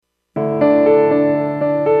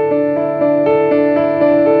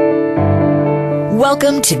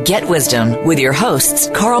Welcome to Get Wisdom with your hosts,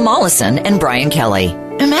 Carl Mollison and Brian Kelly.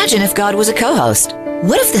 Imagine if God was a co-host.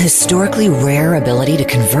 What if the historically rare ability to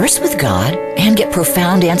converse with God and get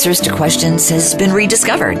profound answers to questions has been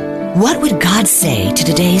rediscovered? What would God say to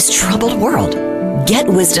today's troubled world? Get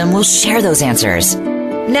Wisdom will share those answers.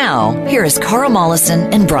 Now, here is Carl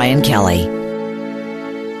Mollison and Brian Kelly.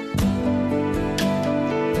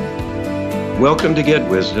 Welcome to Get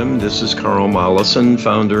Wisdom. This is Carl Mollison,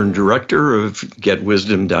 founder and director of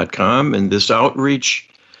GetWisdom.com, and this outreach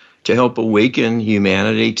to help awaken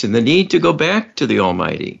humanity to the need to go back to the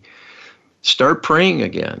Almighty. Start praying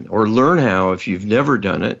again, or learn how if you've never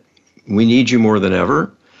done it. We need you more than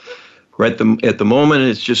ever. At the moment,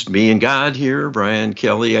 it's just me and God here. Brian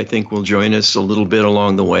Kelly, I think, will join us a little bit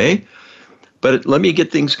along the way. But let me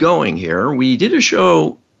get things going here. We did a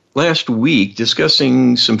show last week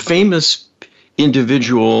discussing some famous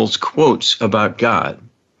individuals' quotes about God.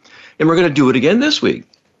 And we're going to do it again this week.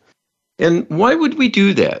 And why would we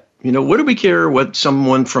do that? You know, what do we care what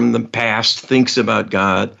someone from the past thinks about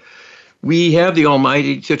God? We have the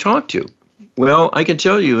Almighty to talk to. Well, I can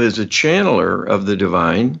tell you as a channeler of the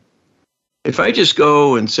divine, if I just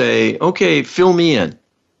go and say, okay, fill me in,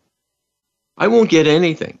 I won't get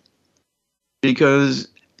anything. Because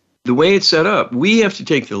the way it's set up, we have to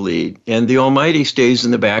take the lead, and the Almighty stays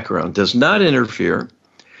in the background, does not interfere.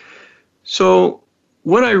 So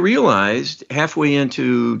what I realized halfway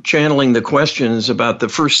into channeling the questions about the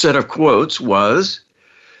first set of quotes was,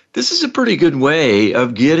 this is a pretty good way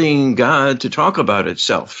of getting God to talk about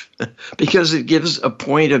itself, because it gives a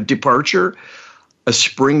point of departure, a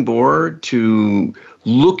springboard to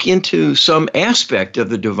look into some aspect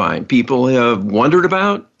of the divine people have wondered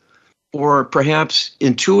about, or perhaps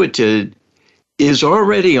intuited, is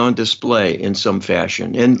already on display in some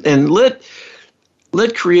fashion. And let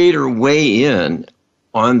Creator weigh in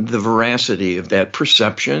on the veracity of that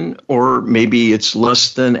perception, or maybe it's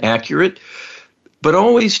less than accurate, but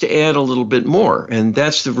always to add a little bit more. And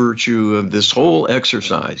that's the virtue of this whole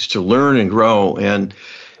exercise, to learn and grow and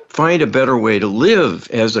find a better way to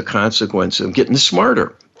live as a consequence of getting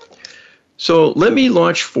smarter. So let me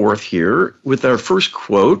launch forth here with our first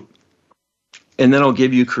quote, and then I'll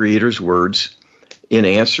give you Creator's words in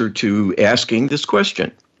answer to asking this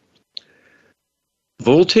question.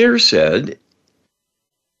 Voltaire said,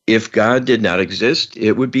 if God did not exist,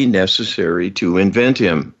 it would be necessary to invent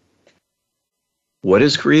him. What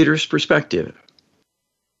is Creator's perspective?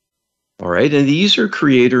 All right, and these are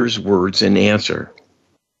Creator's words in answer.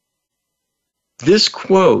 This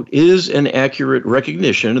quote is an accurate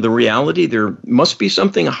recognition of the reality there must be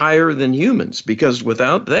something higher than humans, because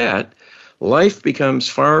without that, life becomes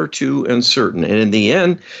far too uncertain, and in the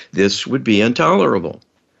end, this would be intolerable.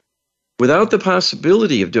 Without the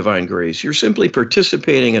possibility of divine grace, you're simply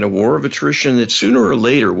participating in a war of attrition that sooner or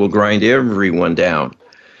later will grind everyone down.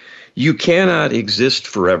 You cannot exist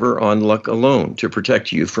forever on luck alone to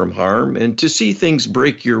protect you from harm and to see things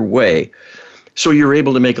break your way, so you're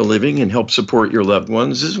able to make a living and help support your loved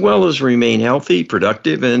ones, as well as remain healthy,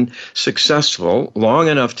 productive, and successful long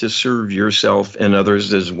enough to serve yourself and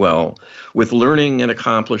others as well, with learning and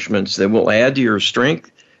accomplishments that will add to your strength,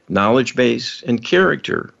 knowledge base, and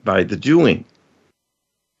character by the doing.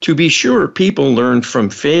 To be sure, people learn from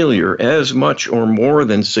failure as much or more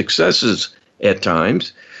than successes at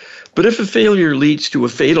times, but if a failure leads to a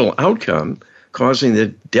fatal outcome, causing the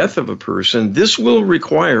death of a person, this will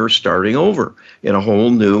require starting over in a whole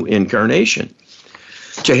new incarnation.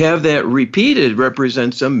 To have that repeated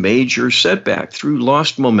represents a major setback through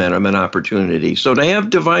lost momentum and opportunity. So to have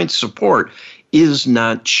divine support is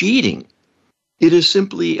not cheating. It is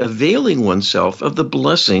simply availing oneself of the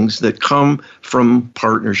blessings that come from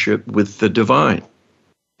partnership with the divine.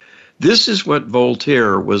 This is what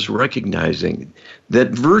Voltaire was recognizing,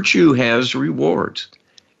 that virtue has rewards.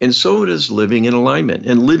 And so does living in alignment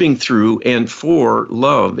and living through and for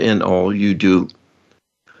love in all you do.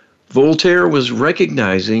 Voltaire was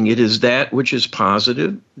recognizing it is that which is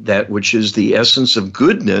positive, that which is the essence of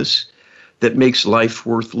goodness, that makes life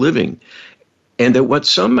worth living. And that what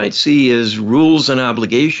some might see as rules and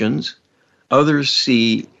obligations, others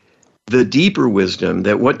see the deeper wisdom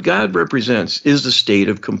that what God represents is a state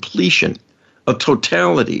of completion, a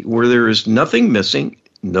totality where there is nothing missing,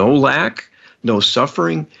 no lack, no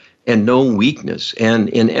suffering, and no weakness. And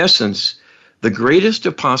in essence, the greatest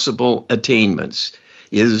of possible attainments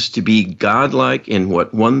is to be godlike in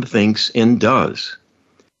what one thinks and does.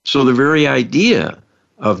 So the very idea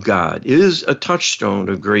of God is a touchstone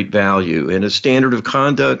of great value and a standard of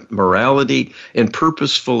conduct, morality, and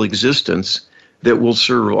purposeful existence that will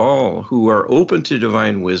serve all who are open to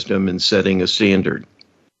divine wisdom in setting a standard.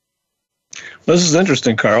 This is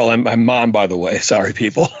interesting, Carl. I'm on, by the way. Sorry,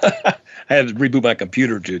 people. I had to reboot my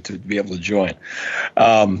computer to be able to join.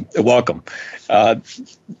 Welcome.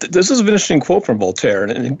 This is an interesting quote from Voltaire,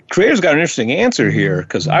 and Creator's got an interesting answer here,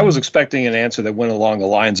 because I was expecting an answer that went along the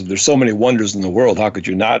lines of, there's so many wonders in the world, how could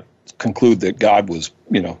you not conclude that God was,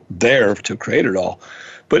 there to create it all?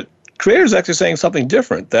 But Creator's actually saying something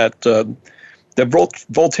different, that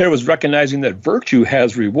Voltaire was recognizing that virtue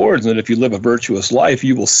has rewards, and that if you live a virtuous life,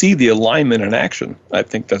 you will see the alignment in action. I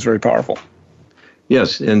think that's very powerful.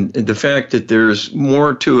 Yes, and the fact that there's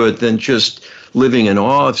more to it than just living in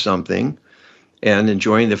awe of something and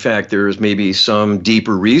enjoying the fact there is maybe some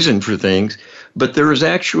deeper reason for things, but there is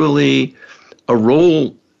actually a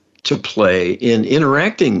role to play in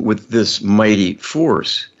interacting with this mighty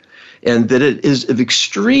force, and that it is of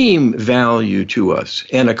extreme value to us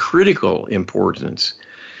and a critical importance.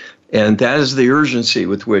 And that is the urgency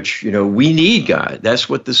with which, we need God. That's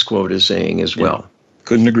what this quote is saying as well.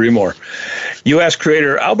 Couldn't agree more. U.S.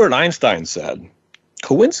 creator Albert Einstein said,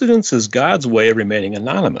 "Coincidence is God's way of remaining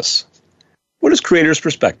anonymous." What is Creator's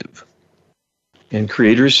perspective? And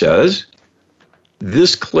Creator says,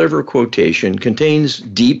 this clever quotation contains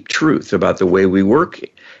deep truth about the way we work,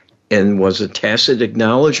 and was a tacit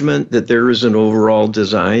acknowledgement that there is an overall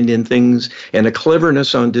design in things and a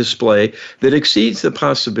cleverness on display that exceeds the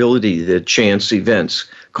possibility that chance events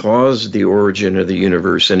cause the origin of the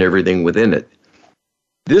universe and everything within it.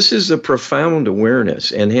 This is a profound awareness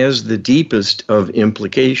and has the deepest of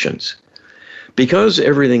implications. Because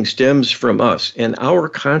everything stems from us and our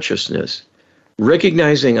consciousness,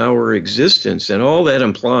 recognizing our existence and all that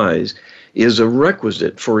implies is a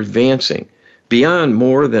requisite for advancing beyond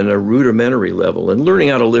more than a rudimentary level and learning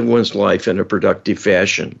how to live one's life in a productive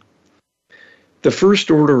fashion. The first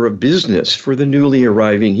order of business for the newly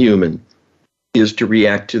arriving human is to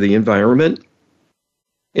react to the environment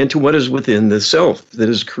and to what is within the self that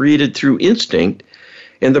is created through instinct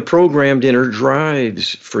and the programmed inner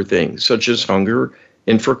drives for things such as hunger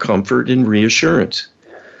and for comfort and reassurance.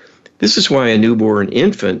 This is why a newborn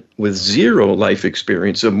infant with zero life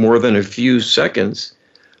experience of more than a few seconds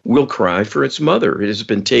will cry for its mother. It has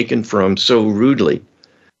been taken from so rudely.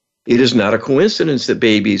 It is not a coincidence that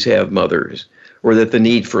babies have mothers, or that the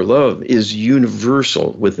need for love is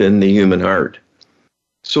universal within the human heart.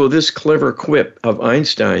 So this clever quip of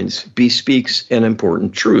Einstein's bespeaks an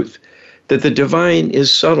important truth, that the divine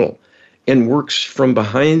is subtle and works from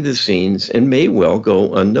behind the scenes and may well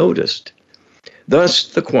go unnoticed. Thus,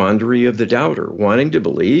 the quandary of the doubter, wanting to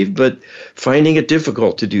believe, but finding it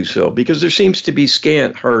difficult to do so, because there seems to be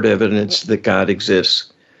scant hard evidence that God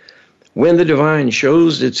exists. When the divine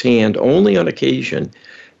shows its hand only on occasion,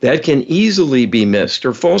 that can easily be missed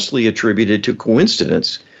or falsely attributed to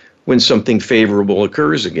coincidence when something favorable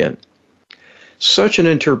occurs again. Such an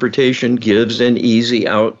interpretation gives an easy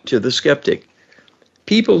out to the skeptic.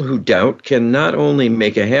 People who doubt can not only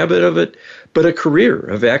make a habit of it, but a career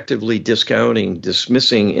of actively discounting,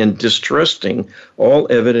 dismissing, and distrusting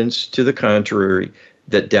all evidence to the contrary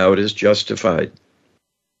that doubt is justified.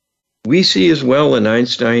 We see as well in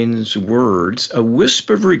Einstein's words a wisp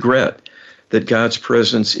of regret that God's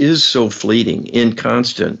presence is so fleeting,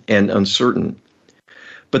 inconstant, and uncertain.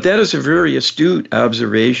 But that is a very astute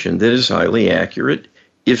observation that is highly accurate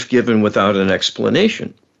if given without an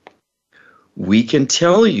explanation. We can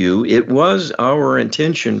tell you it was our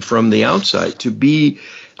intention from the outset to be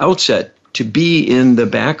in the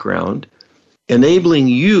background, enabling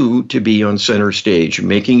you to be on center stage,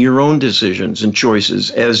 making your own decisions and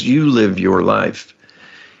choices as you live your life.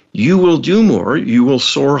 You will do more, you will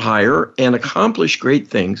soar higher and accomplish great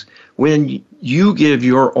things when you give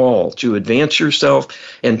your all to advance yourself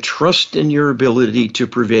and trust in your ability to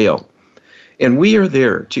prevail. And we are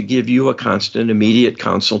there to give you a constant, immediate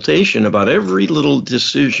consultation about every little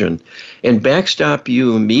decision and backstop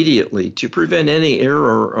you immediately to prevent any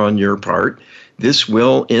error on your part. This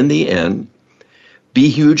will, in the end, be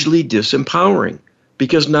hugely disempowering,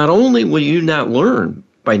 because not only will you not learn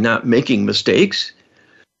by not making mistakes,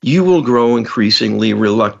 you will grow increasingly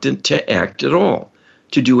reluctant to act at all,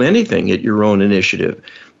 to do anything at your own initiative.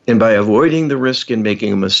 And by avoiding the risk in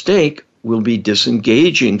making a mistake, will be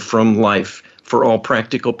disengaging from life for all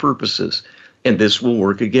practical purposes, and this will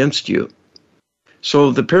work against you.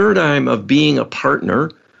 So the paradigm of being a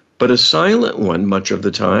partner, but a silent one much of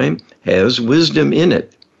the time, has wisdom in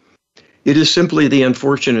it. It is simply the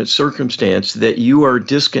unfortunate circumstance that you are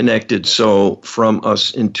disconnected so from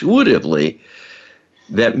us intuitively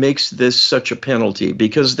that makes this such a penalty,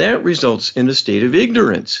 because that results in a state of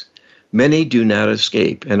ignorance. Many do not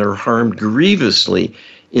escape and are harmed grievously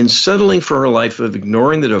in settling for a life of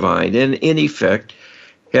ignoring the divine and, in effect,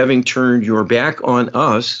 Having turned your back on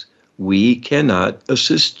us, we cannot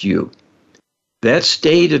assist you. That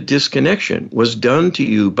state of disconnection was done to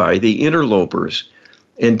you by the interlopers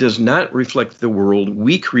and does not reflect the world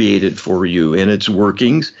we created for you and its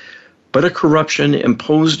workings, but a corruption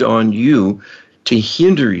imposed on you to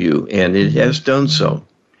hinder you, and it has done so.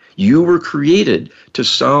 You were created to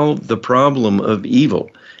solve the problem of evil,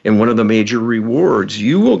 and one of the major rewards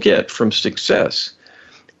you will get from success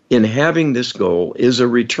in having this goal is a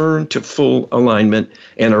return to full alignment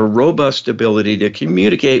and a robust ability to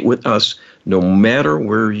communicate with us no matter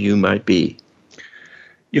where you might be.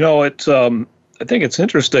 You know, I think it's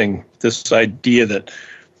interesting, this idea that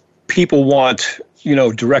people want,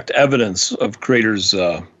 direct evidence of Creator's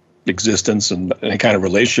existence and any kind of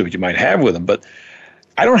relationship you might have with him. But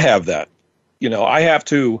I don't have that. I have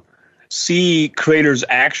to see Creator's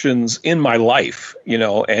actions in my life,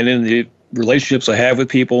 and in the relationships I have with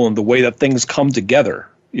people and the way that things come together,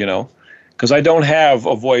 because I don't have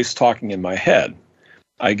a voice talking in my head.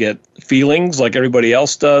 I get feelings like everybody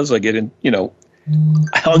else does. I get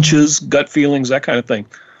hunches, gut feelings, that kind of thing.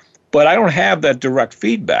 But I don't have that direct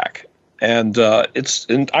feedback. And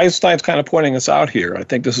Einstein's kind of pointing us out here. I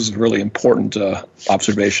think this is a really important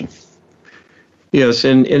observation. Yes,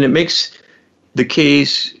 and it makes the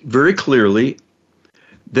case very clearly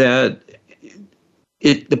that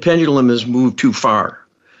the pendulum has moved too far.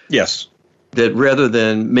 Yes. That rather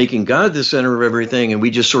than making God the center of everything and we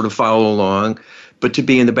just sort of follow along, but to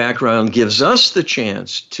be in the background gives us the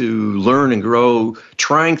chance to learn and grow,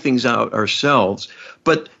 trying things out ourselves.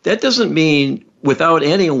 But that doesn't mean without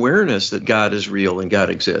any awareness that God is real and God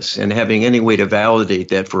exists and having any way to validate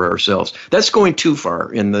that for ourselves. That's going too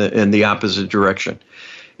far in the opposite direction.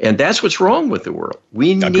 And that's what's wrong with the world.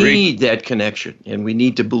 We need that connection, and we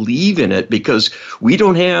need to believe in it because we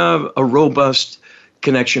don't have a robust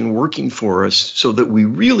connection working for us so that we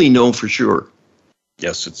really know for sure.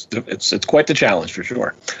 Yes, it's quite the challenge for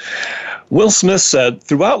sure. Will Smith said,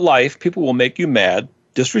 "Throughout life, people will make you mad,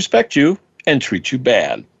 disrespect you, and treat you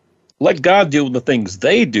bad. Let God deal with the things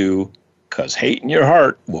they do, because hate in your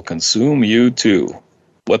heart will consume you too."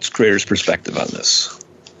 What's Creator's perspective on this?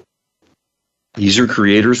 These are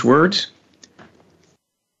Creator's words.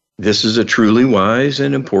 This is a truly wise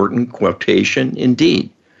and important quotation indeed.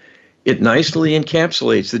 It nicely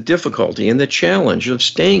encapsulates the difficulty and the challenge of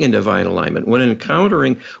staying in divine alignment when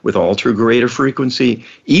encountering with all too great a frequency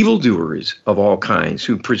evildoers of all kinds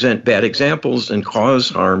who present bad examples and cause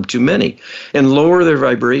harm to many and lower their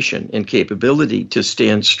vibration and capability to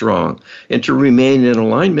stand strong and to remain in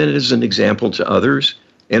alignment as an example to others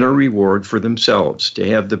and a reward for themselves to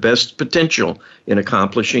have the best potential in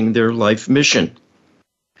accomplishing their life mission.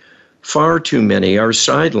 Far too many are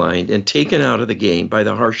sidelined and taken out of the game by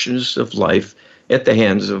the harshness of life at the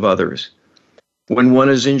hands of others. When one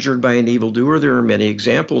is injured by an evildoer, there are many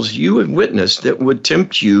examples you have witnessed that would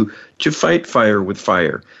tempt you to fight fire with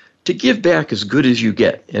fire, to give back as good as you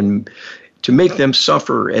get, and to make them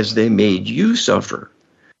suffer as they made you suffer,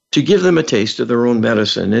 to give them a taste of their own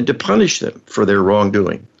medicine, and to punish them for their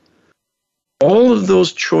wrongdoing. All of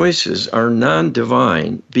those choices are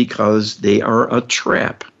non-divine because they are a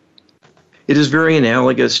trap. It is very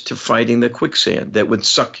analogous to fighting the quicksand that would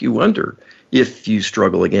suck you under if you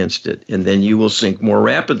struggle against it, and then you will sink more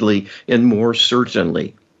rapidly and more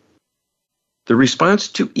certainly. The response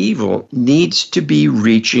to evil needs to be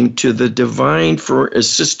reaching to the divine for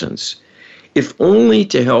assistance, if only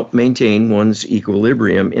to help maintain one's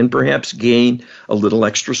equilibrium and perhaps gain a little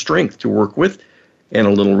extra strength to work with and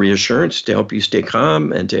a little reassurance to help you stay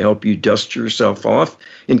calm and to help you dust yourself off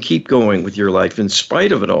and keep going with your life in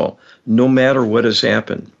spite of it all, no matter what has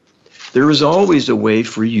happened. There is always a way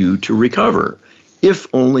for you to recover, if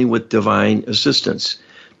only with divine assistance,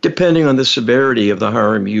 depending on the severity of the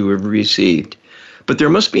harm you have received. But there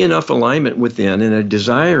must be enough alignment within and a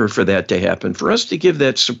desire for that to happen for us to give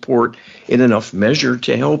that support in enough measure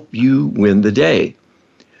to help you win the day.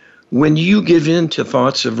 When you give in to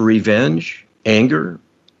thoughts of revenge, anger,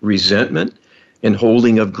 resentment, and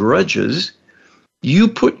holding of grudges, you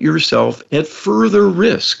put yourself at further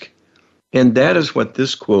risk. And that is what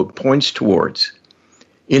this quote points towards.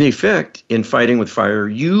 In effect, in fighting with fire,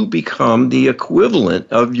 you become the equivalent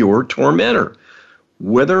of your tormentor,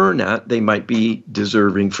 whether or not they might be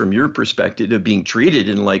deserving from your perspective of being treated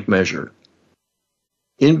in like measure.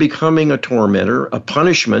 In becoming a tormentor, a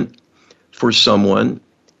punishment for someone,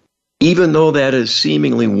 even though that is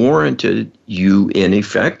seemingly warranted, you, in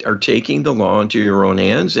effect, are taking the law into your own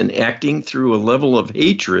hands and acting through a level of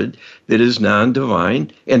hatred that is non-divine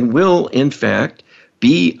and will, in fact,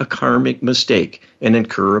 be a karmic mistake and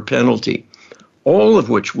incur a penalty. all of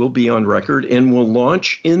which will be on record and will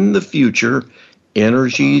launch in the future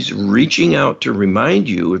energies reaching out to remind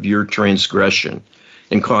you of your transgression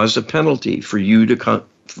and cause a penalty for you to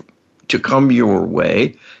come your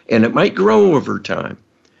way, and it might grow over time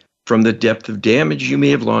from the depth of damage you may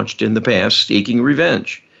have launched in the past, seeking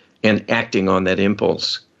revenge and acting on that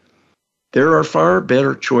impulse. There are far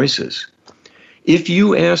better choices. If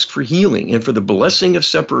you ask for healing and for the blessing of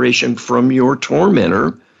separation from your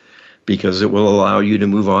tormentor, because it will allow you to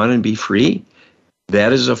move on and be free,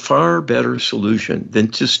 that is a far better solution than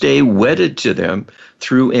to stay wedded to them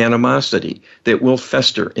through animosity that will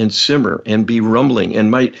fester and simmer and be rumbling and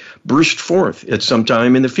might burst forth at some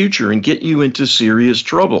time in the future and get you into serious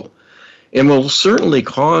trouble, and will certainly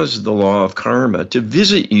cause the law of karma to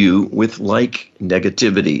visit you with like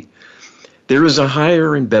negativity. There is a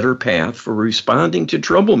higher and better path for responding to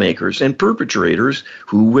troublemakers and perpetrators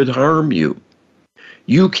who would harm you.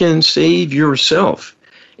 You can save yourself.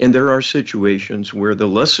 And there are situations where the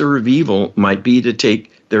lesser of evil might be to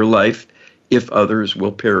take their life if others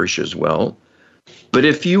will perish as well. But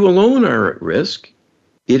if you alone are at risk,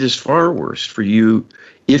 it is far worse for you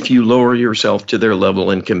if you lower yourself to their level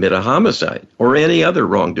and commit a homicide or any other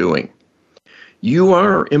wrongdoing. You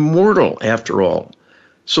are immortal after all,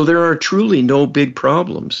 so there are truly no big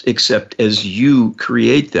problems except as you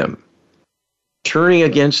create them. Turning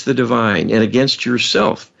against the divine and against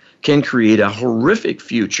yourself can create a horrific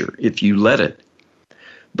future if you let it.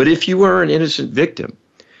 But if you are an innocent victim,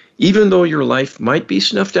 even though your life might be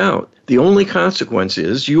snuffed out, the only consequence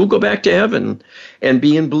is you'll go back to heaven and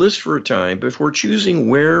be in bliss for a time before choosing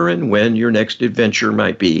where and when your next adventure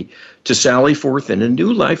might be to sally forth in a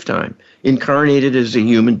new lifetime, incarnated as a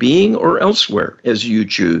human being or elsewhere as you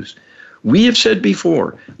choose. We have said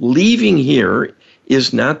before, leaving here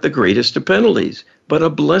is not the greatest of penalties, but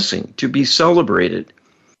a blessing to be celebrated.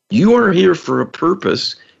 You are here for a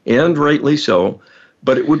purpose, and rightly so,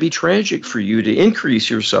 but it would be tragic for you to increase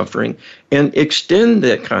your suffering and extend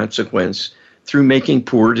that consequence through making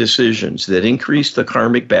poor decisions that increase the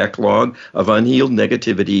karmic backlog of unhealed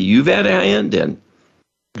negativity you've had a hand in.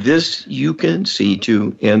 This you can see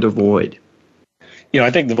to and avoid.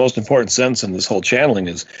 I think the most important sentence in this whole channeling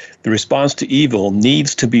is the response to evil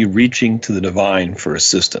needs to be reaching to the divine for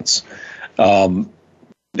assistance.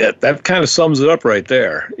 That kind of sums it up right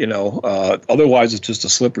there. Otherwise it's just a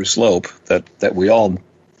slippery slope that we all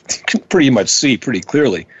can pretty much see pretty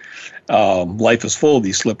clearly. Life is full of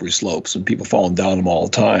these slippery slopes and people falling down them all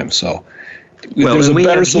the time. So there's a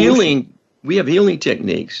better solution. We have healing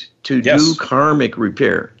techniques to do karmic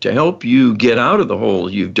repair, to help you get out of the hole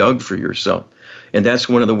you've dug for yourself. And that's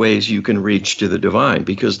one of the ways you can reach to the divine,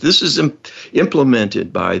 because this is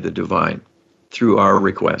implemented by the divine through our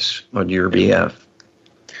requests on your behalf.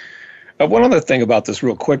 One other thing about this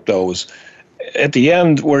real quick, though, is at the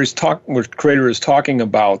end where Creator is talking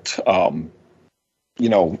about, not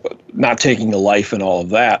taking a life and all of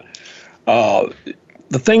that.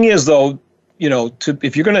 The thing is, though,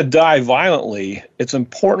 if you're going to die violently, it's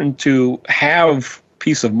important to have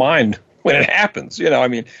peace of mind when it happens.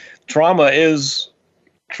 Trauma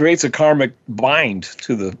creates a karmic bind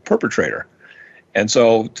to the perpetrator. And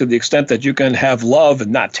so to the extent that you can have love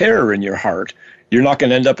and not terror in your heart, you're not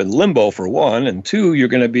going to end up in limbo, for one, and two, you're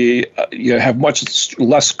going to be have much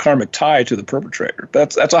less karmic tie to the perpetrator.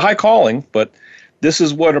 That's a high calling, but this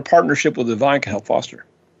is what a partnership with the divine can help foster.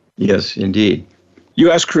 Yes, indeed.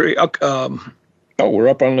 You asked, we're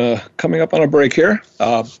coming up on a break here.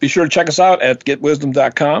 Be sure to check us out at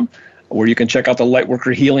getwisdom.com, where you can check out the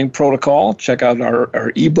Lightworker Healing Protocol. Check out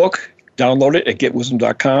our ebook. Download it at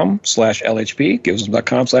getwisdom.com/LHP.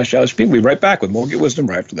 Getwisdom.com/LHP. We'll be right back with more Get Wisdom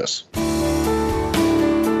right after this.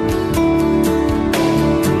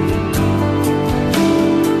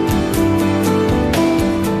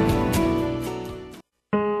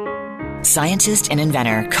 Scientist and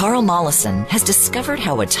inventor Carl Mollison has discovered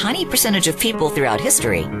how a tiny percentage of people throughout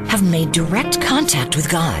history have made direct contact with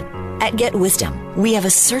God. At Get Wisdom, we have a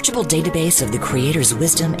searchable database of the Creator's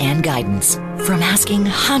wisdom and guidance from asking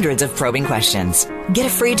hundreds of probing questions. Get a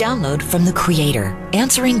free download from the Creator,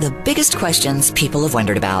 answering the biggest questions people have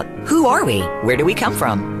wondered about. Who are we? Where do we come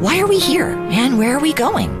from? Why are we here? And where are we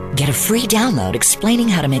going? Get a free download explaining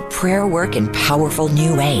how to make prayer work in powerful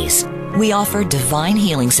new ways. We offer divine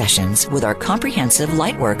healing sessions with our comprehensive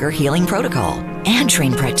Lightworker Healing Protocol and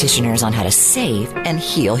train practitioners on how to save and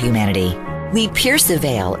heal humanity. We pierce the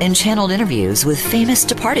veil in channeled interviews with famous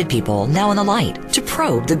departed people now in the light to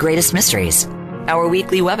probe the greatest mysteries. Our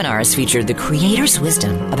weekly webinars feature the Creator's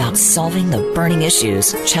wisdom about solving the burning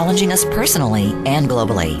issues challenging us personally and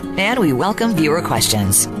globally. And we welcome viewer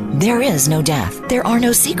questions. There is no death. There are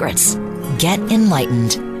no secrets. get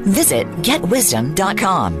enlightened. Visit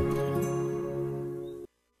getwisdom.com.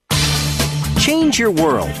 Change your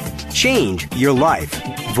world. Change your life.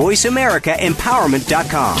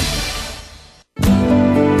 VoiceAmericaEmpowerment.com.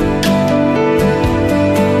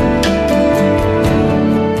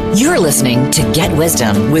 You're listening to Get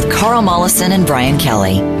Wisdom with Carl Mollison and Brian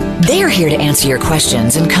Kelly. They are here to answer your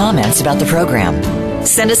questions and comments about the program.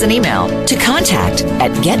 Send us an email to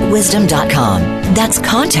contact@getwisdom.com. That's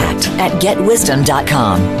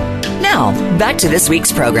contact@getwisdom.com. Now, back to this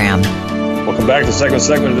week's program. Welcome back to the second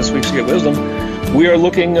segment of this week's Get Wisdom. We are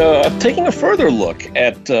taking a further look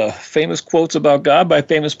at famous quotes about God by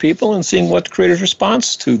famous people and seeing what the Creator's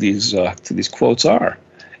response to these quotes are.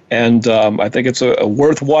 And I think it's a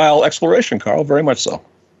worthwhile exploration, Carl, very much so.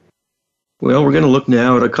 Well, we're going to look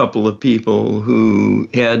now at a couple of people who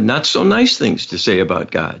had not so nice things to say about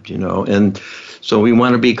God, and so we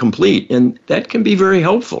want to be complete. And that can be very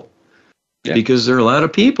helpful because there are a lot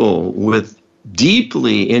of people with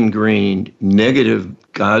deeply ingrained negative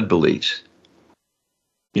God beliefs.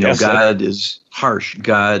 God is harsh.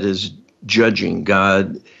 God is judging.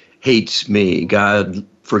 God hates me. God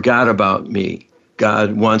forgot about me.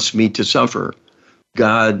 God wants me to suffer.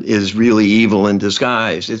 God is really evil in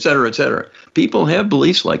disguise, et cetera, et cetera. People have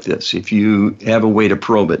beliefs like this if you have a way to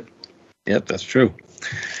probe it. Yep, that's true.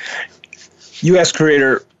 U.S.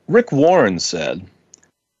 creator Rick Warren said,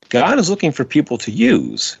 God is looking for people to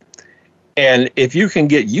use. And if you can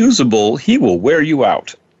get usable, he will wear you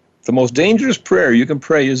out. The most dangerous prayer you can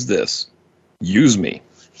pray is this: use me.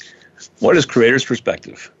 What is Creator's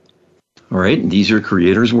perspective? All right, these are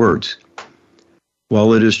Creator's words.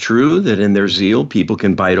 While it is true that in their zeal people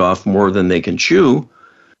can bite off more than they can chew,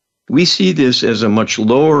 we see this as a much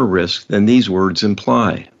lower risk than these words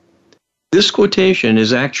imply. This quotation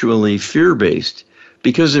is actually fear-based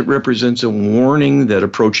because it represents a warning that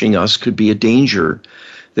approaching us could be a danger,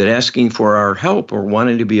 that asking for our help or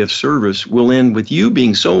wanting to be of service will end with you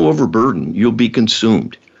being so overburdened you'll be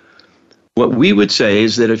consumed. What we would say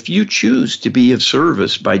is that if you choose to be of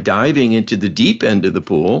service by diving into the deep end of the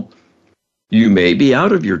pool, you may be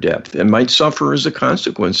out of your depth and might suffer as a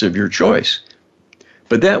consequence of your choice.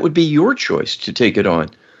 But that would be your choice to take it on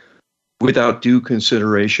without due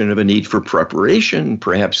consideration of a need for preparation,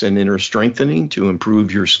 perhaps an inner strengthening to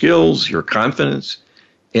improve your skills, your confidence,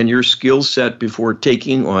 and your skill set before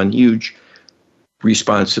taking on huge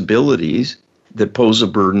responsibilities that pose a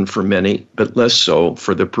burden for many, but less so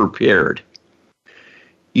for the prepared.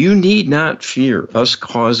 You need not fear us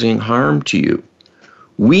causing harm to you.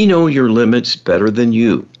 We know your limits better than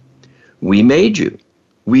you. We made you.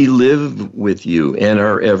 We live with you and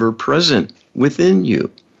are ever present within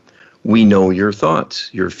you. We know your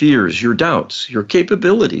thoughts, your fears, your doubts, your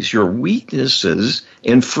capabilities, your weaknesses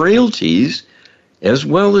and frailties, as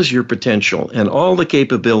well as your potential and all the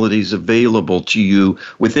capabilities available to you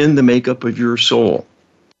within the makeup of your soul.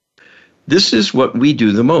 This is what we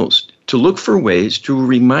do the most, to look for ways to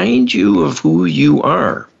remind you of who you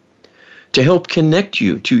are, to help connect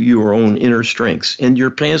you to your own inner strengths and your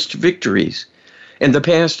past victories and the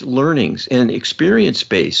past learnings and experience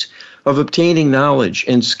base of obtaining knowledge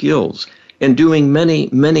and skills and doing many,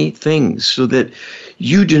 many things so that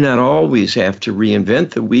you do not always have to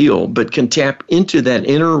reinvent the wheel, but can tap into that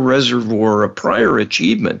inner reservoir of prior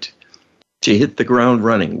achievement to hit the ground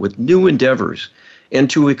running with new endeavors and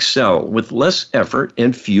to excel with less effort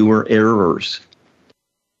and fewer errors.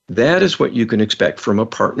 That is what you can expect from a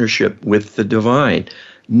partnership with the divine,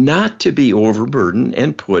 not to be overburdened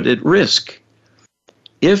and put at risk.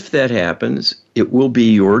 If that happens, it will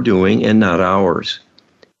be your doing and not ours.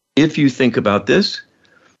 If you think about this,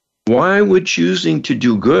 why would choosing to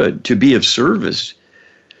do good, to be of service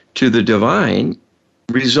to the divine,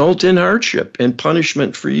 result in hardship and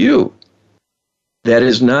punishment for you? That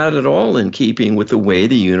is not at all in keeping with the way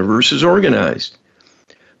the universe is organized.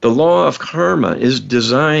 The law of karma is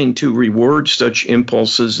designed to reward such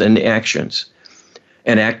impulses and actions.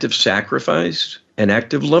 An act of sacrifice, an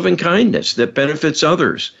act of loving kindness that benefits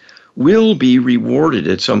others will be rewarded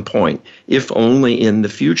at some point, if only in the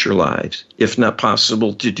future lives, if not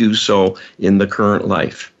possible to do so in the current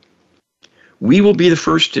life. We will be the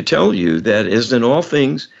first to tell you that, as in all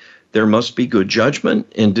things, there must be good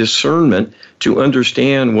judgment and discernment to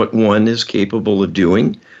understand what one is capable of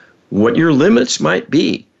doing, what your limits might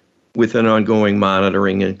be, with an ongoing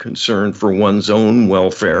monitoring and concern for one's own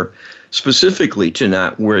welfare, specifically to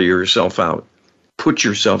not wear yourself out, put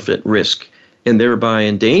yourself at risk, and thereby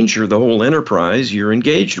endanger the whole enterprise you're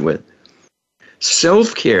engaged with.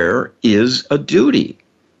 Self-care is a duty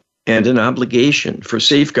and an obligation for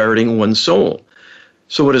safeguarding one's soul.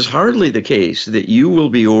 So it is hardly the case that you will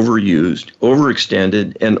be overused,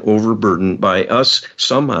 overextended, and overburdened by us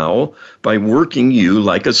somehow by working you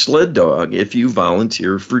like a sled dog if you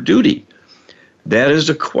volunteer for duty. That is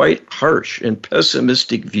a quite harsh and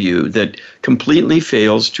pessimistic view that completely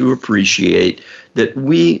fails to appreciate that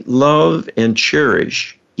we love and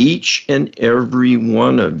cherish each and every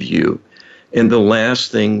one of you, and the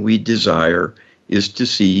last thing we desire is to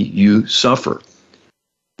see you suffer.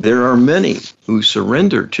 There are many who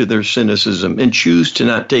surrender to their cynicism and choose to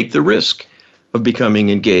not take the risk of becoming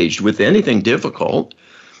engaged with anything difficult.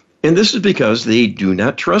 And this is because they do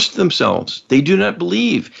not trust themselves. They do not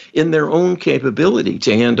believe in their own capability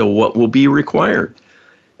to handle what will be required.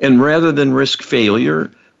 And rather than risk failure,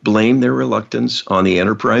 blame their reluctance on the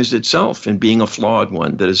enterprise itself and being a flawed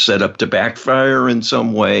one that is set up to backfire in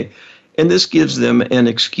some way. And this gives them an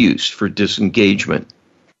excuse for disengagement.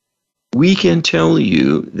 We can tell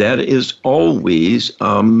you that is always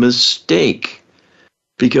a mistake,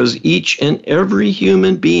 because each and every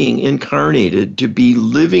human being incarnated to be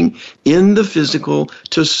living in the physical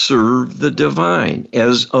to serve the divine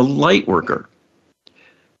as a light worker.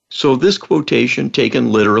 So this quotation,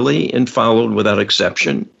 taken literally and followed without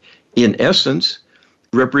exception, in essence,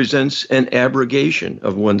 represents an abrogation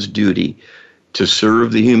of one's duty to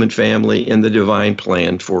serve the human family and the divine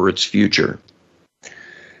plan for its future.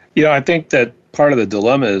 You know, I think that part of the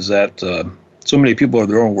dilemma is that so many people are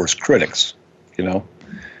their own worst critics, you know,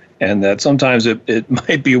 and that sometimes it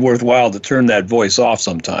might be worthwhile to turn that voice off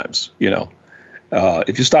sometimes, you know.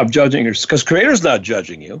 If you stop judging, because Creator's not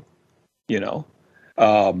judging you, you know.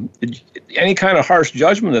 Any kind of harsh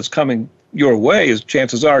judgment that's coming your way is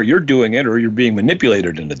chances are you're doing it or you're being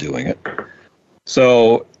manipulated into doing it.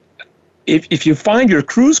 So if you find your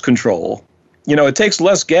cruise control, you know, it takes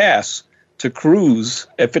less gas to cruise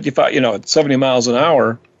at 55, you know, at 70 miles an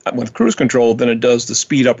hour with cruise control than it does to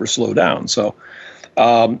speed up or slow down. So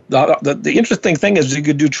the interesting thing is you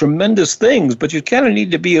could do tremendous things, but you kind of need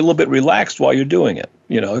to be a little bit relaxed while you're doing it.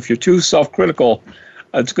 You know, if you're too self-critical,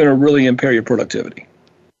 it's going to really impair your productivity.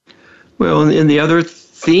 Well, and the other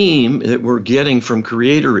theme that we're getting from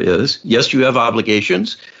Creator is, yes, you have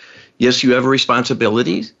obligations. Yes, you have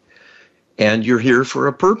responsibilities. And you're here for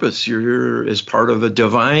a purpose. You're here as part of a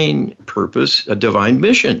divine purpose, a divine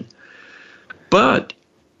mission. But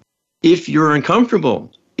if you're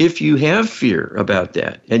uncomfortable, if you have fear about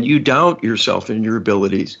that, and you doubt yourself and your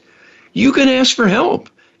abilities, you can ask for help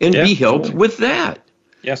and be helped with that.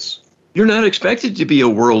 Yes. You're not expected to be a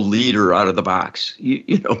world leader out of the box.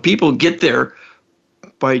 You know, people get there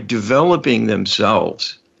by developing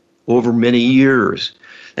themselves over many years.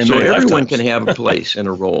 And so everyone can have a place and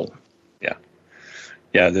a role.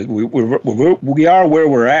 Yeah, we are where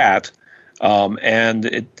we're at, and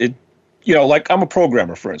it you know, like I'm a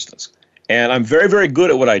programmer, for instance, and I'm very, very good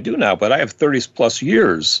at what I do now, but I have 30 plus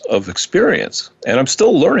years of experience, and I'm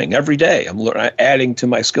still learning every day. I'm adding to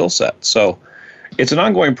my skill set. So it's an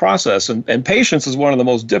ongoing process, and patience is one of the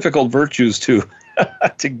most difficult virtues to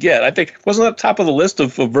to get. I think, wasn't that top of the list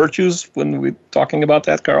of virtues when we were talking about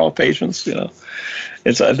that, Carl? Patience, you know,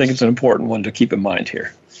 I think it's an important one to keep in mind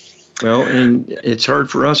here. Well, and it's hard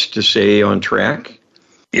for us to stay on track.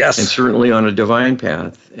 Yes. And certainly on a divine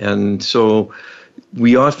path. And so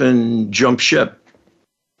we often jump ship,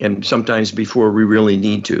 and sometimes before we really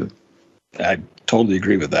need to. I totally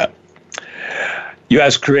agree with that.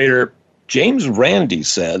 U.S. Creator James Randi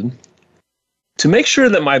said, "To make sure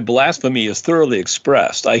that my blasphemy is thoroughly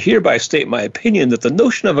expressed, I hereby state my opinion that the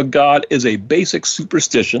notion of a God is a basic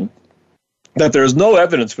superstition, that there is no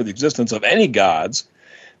evidence for the existence of any gods,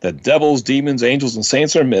 that devils, demons, angels, and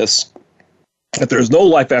saints are myths, that there is no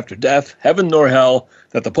life after death, heaven nor hell,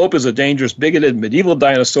 that the Pope is a dangerous, bigoted, medieval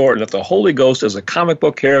dinosaur, and that the Holy Ghost is a comic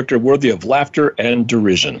book character worthy of laughter and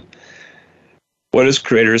derision." What is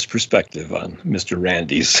Creator's perspective on Mr.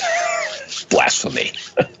 Randi's blasphemy?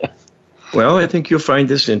 Well, I think you'll find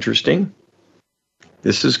this interesting.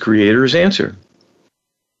 This is Creator's answer.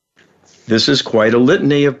 This is quite a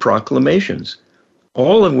litany of proclamations,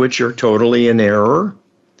 all of which are totally in error.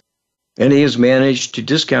 And he has managed to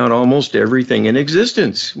discount almost everything in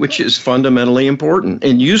existence, which is fundamentally important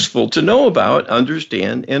and useful to know about,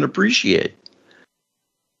 understand, and appreciate.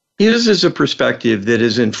 His is a perspective that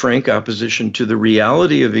is in frank opposition to the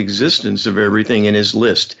reality of existence of everything in his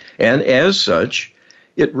list, and as such,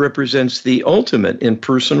 it represents the ultimate in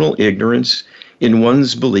personal ignorance in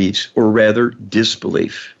one's beliefs, or rather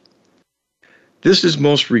disbelief. This is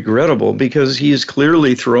most regrettable because he is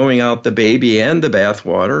clearly throwing out the baby and the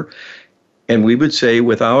bathwater, and we would say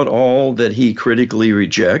without all that he critically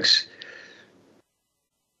rejects.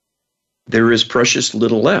 there is precious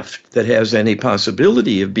little left that has any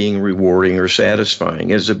possibility of being rewarding or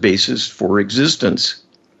satisfying as a basis for existence.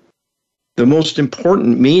 The most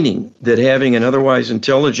important meaning that having an otherwise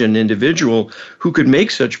intelligent individual who could make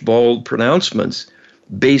such bold pronouncements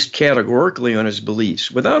based categorically on his beliefs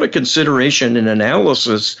without a consideration and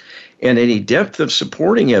analysis and any depth of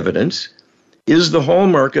supporting evidence is the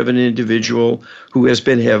hallmark of an individual who has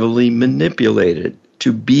been heavily manipulated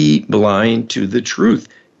to be blind to the truth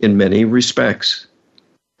in many respects.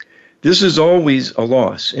 This is always a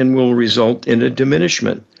loss and will result in a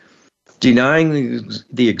diminishment. Denying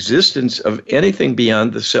the existence of anything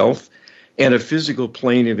beyond the self and a physical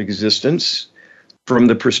plane of existence from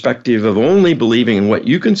the perspective of only believing in what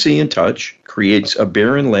you can see and touch creates a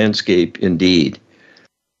barren landscape indeed.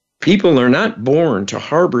 People are not born to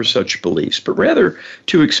harbor such beliefs, but rather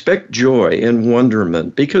to expect joy and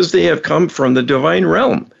wonderment because they have come from the divine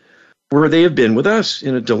realm, where they have been with us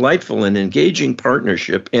in a delightful and engaging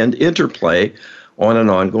partnership and interplay on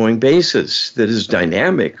an ongoing basis that is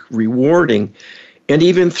dynamic, rewarding, and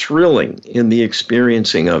even thrilling in the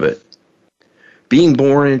experiencing of it. Being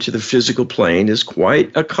born into the physical plane is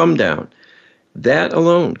quite a come down. That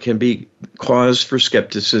alone can be cause for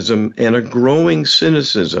skepticism and a growing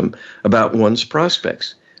cynicism about one's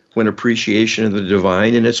prospects, when appreciation of the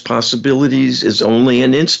divine and its possibilities is only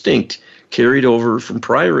an instinct carried over from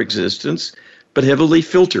prior existence, but heavily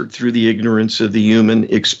filtered through the ignorance of the human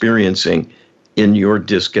experiencing in your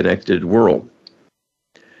disconnected world.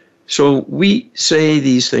 So we say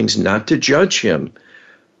these things not to judge him,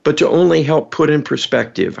 but to only help put in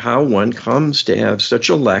perspective how one comes to have such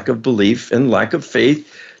a lack of belief and lack of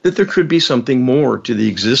faith that there could be something more to the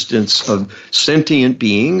existence of sentient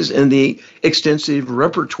beings and the extensive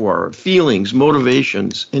repertoire of feelings,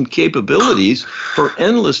 motivations, and capabilities for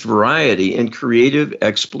endless variety and creative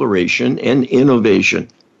exploration and innovation.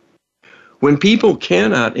 When people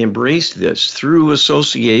cannot embrace this through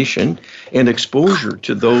association and exposure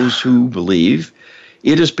to those who believe,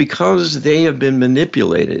 it is because they have been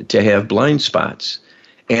manipulated to have blind spots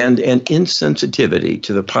and an insensitivity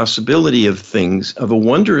to the possibility of things of a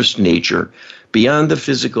wondrous nature beyond the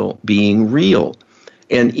physical being real,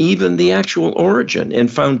 and even the actual origin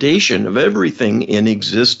and foundation of everything in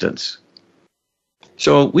existence.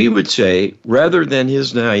 So we would say, rather than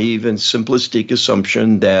his naive and simplistic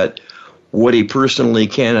assumption that what he personally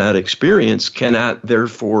cannot experience cannot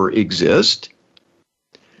therefore exist,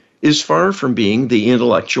 is far from being the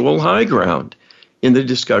intellectual high ground in the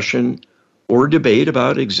discussion or debate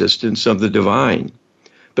about existence of the divine,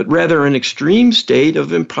 but rather an extreme state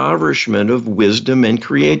of impoverishment of wisdom and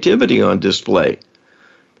creativity on display,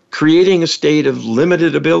 creating a state of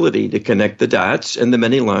limited ability to connect the dots and the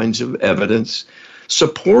many lines of evidence,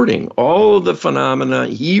 supporting all of the phenomena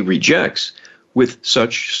he rejects with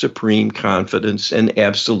such supreme confidence and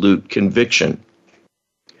absolute conviction.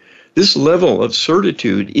 This level of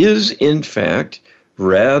certitude is, in fact,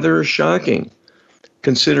 rather shocking,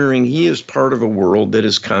 considering he is part of a world that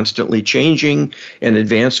is constantly changing and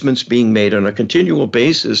advancements being made on a continual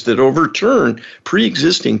basis that overturn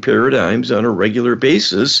pre-existing paradigms on a regular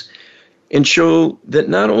basis and show that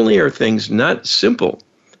not only are things not simple,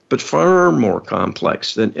 but far more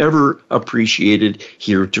complex than ever appreciated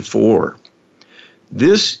heretofore.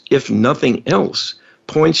 This, if nothing else,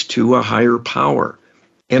 points to a higher power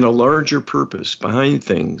and a larger purpose behind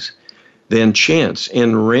things than chance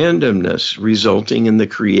and randomness resulting in the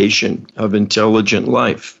creation of intelligent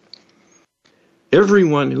life.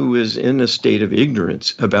 Everyone who is in a state of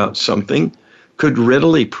ignorance about something could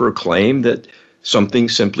readily proclaim that something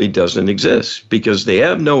simply doesn't exist because they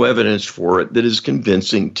have no evidence for it that is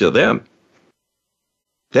convincing to them.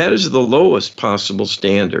 That is the lowest possible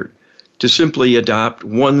standard, to simply adopt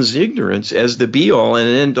one's ignorance as the be-all and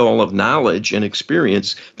end-all of knowledge and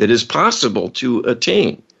experience that is possible to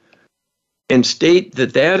attain, and state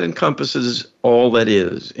that that encompasses all that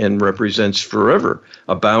is and represents forever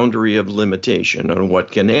a boundary of limitation on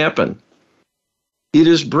what can happen. It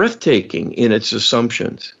is breathtaking in its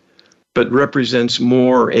assumptions, but represents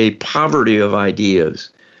more a poverty of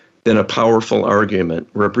ideas than a powerful argument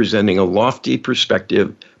representing a lofty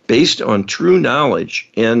perspective based on true knowledge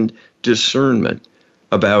and discernment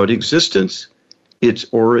about existence, its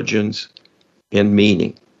origins, and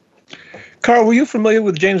meaning. Carl, were you familiar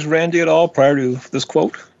with James Randi at all prior to this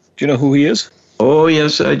quote? Do you know who he is? Oh,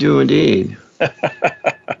 yes, I do indeed.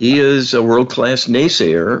 He is a world-class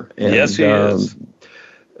naysayer and yes, he is.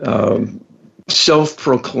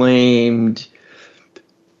 Self-proclaimed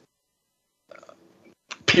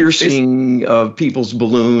piercing of people's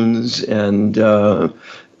balloons and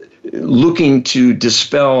looking to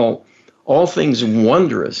dispel all things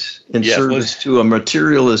wondrous in Yes, service to a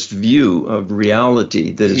materialist view of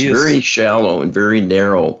reality that is very shallow and very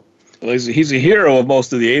narrow. Well, he's a hero of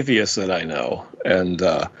most of the atheists that I know. And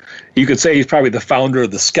you could say he's probably the founder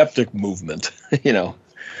of the skeptic movement, you know.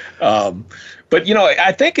 But, you know,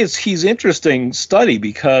 I think he's interesting study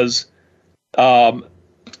because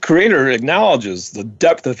Creator acknowledges the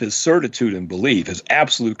depth of his certitude and belief, his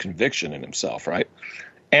absolute conviction in himself, right?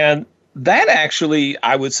 And that actually,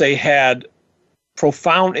 I would say, had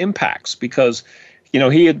profound impacts because, you know,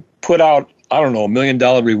 he had put out, I don't know, $1 million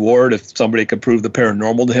reward if somebody could prove the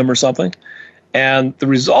paranormal to him or something. And the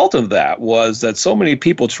result of that was that so many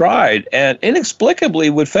people tried and inexplicably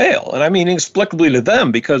would fail. And I mean inexplicably to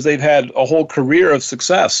them because they've had a whole career of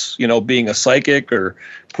success, you know, being a psychic or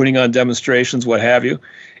putting on demonstrations, what have you.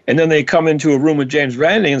 And then they come into a room with James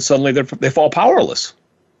Randi and suddenly they fall powerless,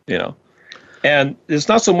 you know. And it's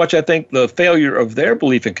not so much, I think, the failure of their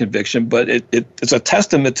belief and conviction, but it's a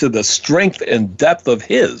testament to the strength and depth of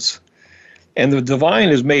his. And the divine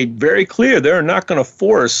is made very clear they're not going to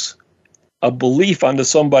force a belief onto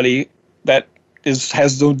somebody that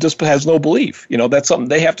has no belief. You know, that's something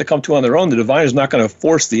they have to come to on their own. The divine is not going to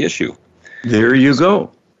force the issue. There you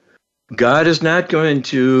go. God is not going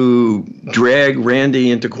to drag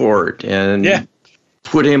Randi into court and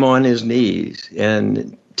put him on his knees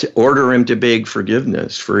and to order him to beg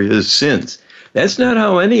forgiveness for his sins. That's not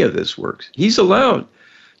how any of this works. He's allowed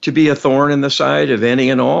to be a thorn in the side of any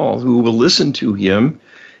and all who will listen to him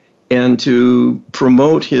and to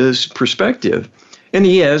promote his perspective. And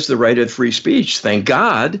he has the right of free speech, thank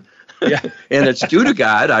God. Yeah. And it's due to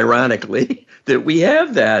God, ironically, that we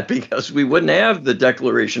have that, because we wouldn't have the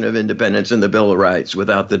Declaration of Independence and the Bill of Rights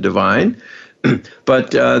without the divine.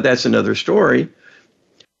 But that's another story.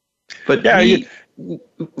 But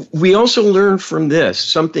we also learn from this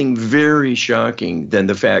something very shocking than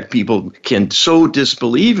the fact people can so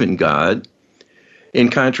disbelieve in God, in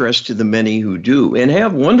contrast to the many who do, and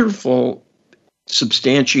have wonderful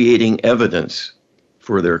substantiating evidence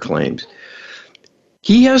for their claims.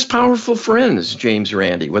 He has powerful friends, James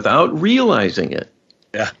Randi, without realizing it.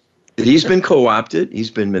 Yeah. He's been co-opted, he's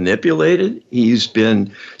been manipulated, he's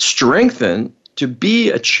been strengthened to be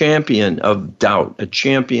a champion of doubt, a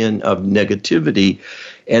champion of negativity,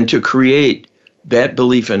 and to create that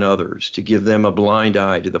belief in others, to give them a blind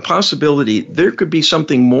eye to the possibility there could be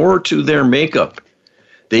something more to their makeup.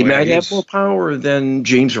 They might have more power than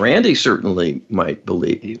James Randi certainly might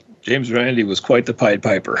believe. James Randi was quite the Pied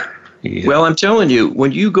Piper. Well, I'm telling you,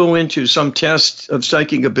 when you go into some test of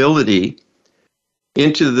psychic ability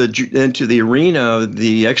into the arena of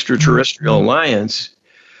the Extraterrestrial Alliance,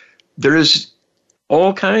 there's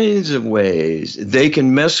all kinds of ways they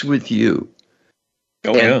can mess with you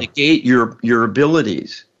and negate your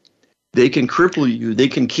abilities. They can cripple you. They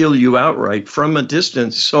can kill you outright from a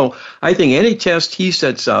distance. So I think any test he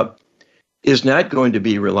sets up is not going to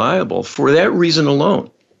be reliable for that reason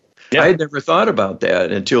alone. Yeah. I had never thought about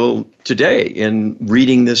that until today in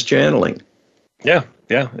reading this channeling. Yeah,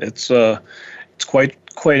 it's quite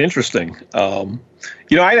interesting.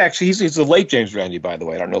 You know, he's the late James Randi, by the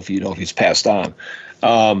way. I don't know if you know if he's passed on.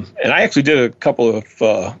 And I actually did a couple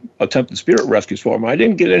of attempted spirit rescues for him. I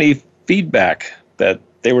didn't get any feedback that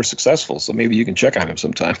they were successful, so maybe you can check on him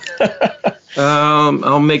sometime.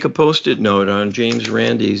 I'll make a Post-it note on James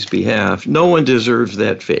Randi's behalf. No one deserves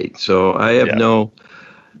that fate, so I have no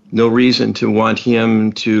reason to want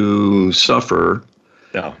him to suffer.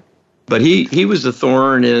 No. But he was a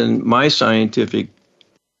thorn in my scientific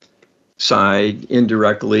side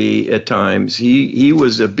indirectly at times. He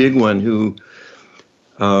was a big one who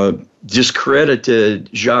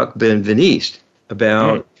discredited Jacques Benveniste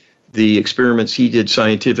about the experiments he did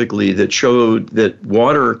scientifically that showed that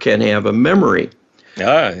water can have a memory.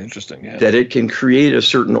 Interesting. Yeah. That it can create a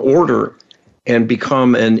certain order and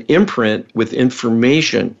become an imprint with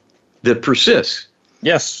information that persists.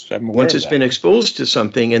 Yes, I'm aware once it's been exposed to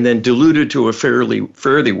something and then diluted to a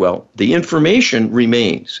fairly well, the information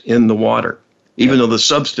remains in the water, even though the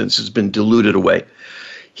substance has been diluted away.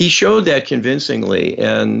 He showed that convincingly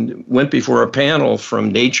and went before a panel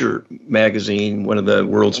from Nature magazine, one of the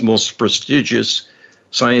world's most prestigious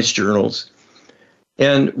science journals.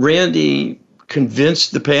 And Randi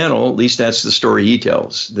convinced the panel, at least that's the story he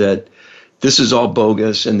tells, that this is all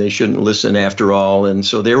bogus and they shouldn't listen after all. And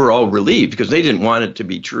so they were all relieved because they didn't want it to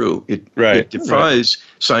be true. It defies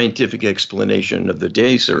scientific explanation of the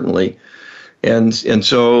day, certainly. And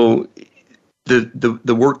so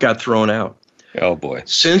the work got thrown out. Oh, boy.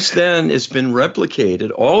 Since then, it's been replicated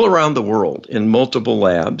all around the world in multiple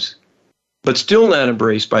labs, but still not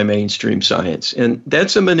embraced by mainstream science. And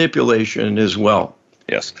that's a manipulation as well.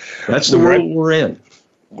 Yes. That's the world we're in.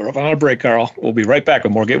 We're up on a break, Carl. We'll be right back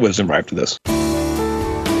with more Get Wisdom right after this.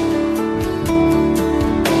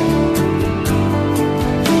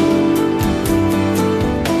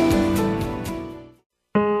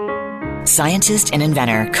 Scientist and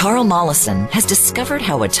inventor Carl Mollison has discovered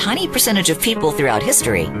how a tiny percentage of people throughout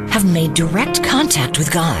history have made direct contact with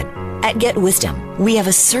God. At Get Wisdom, we have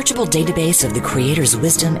a searchable database of the Creator's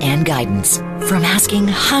wisdom and guidance from asking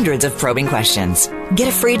hundreds of probing questions. Get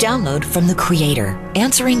a free download from the Creator,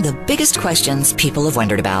 answering the biggest questions people have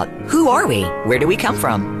wondered about. Who are we? Where do we come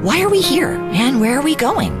from? Why are we here? And where are we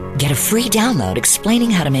going? Get a free download explaining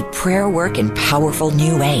how to make prayer work in powerful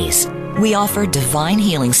new ways. We offer divine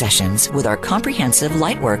healing sessions with our comprehensive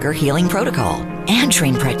Lightworker healing protocol and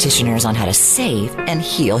train practitioners on how to save and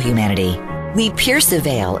heal humanity. We pierce the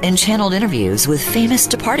veil in channeled interviews with famous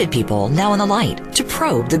departed people now in the light to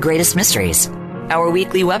probe the greatest mysteries. Our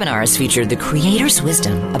weekly webinars feature the Creator's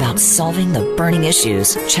wisdom about solving the burning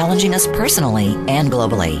issues challenging us personally and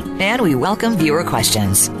globally. And we welcome viewer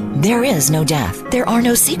questions. There is no death. There are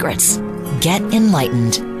no secrets. Get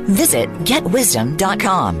enlightened. Visit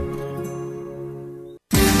getwisdom.com.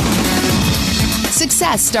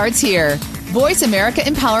 Success starts here.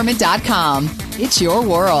 VoiceAmericaEmpowerment.com. It's your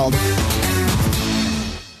world.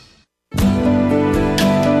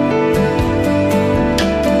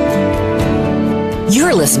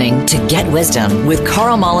 You're listening to Get Wisdom with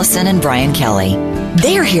Carl Mollison and Brian Kelly.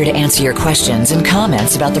 They are here to answer your questions and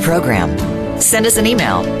comments about the program. Send us an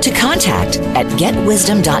email to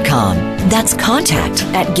contact@getwisdom.com. That's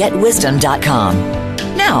contact@getwisdom.com.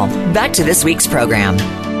 Now, back to this week's program.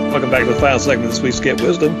 Welcome back to the final segment of this week's Get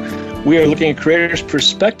Wisdom. We are looking at Creator's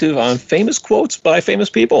perspective on famous quotes by famous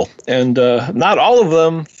people, and not all of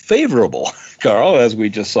them favorable, Carl, as we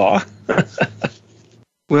just saw.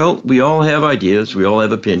 Well, we all have ideas, we all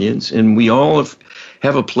have opinions, and we all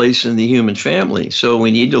have a place in the human family. So we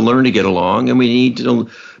need to learn to get along, and we need to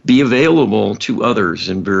be available to others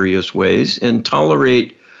in various ways and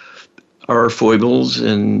tolerate our foibles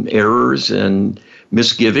and errors and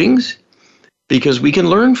misgivings, because we can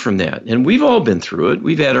learn from that. And we've all been through it.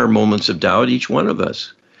 We've had our moments of doubt, each one of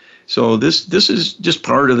us. So this is just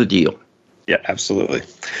part of the deal. Yeah, absolutely.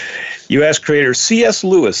 U.S. creator C.S.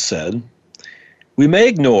 Lewis said, "We may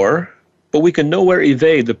ignore, but we can nowhere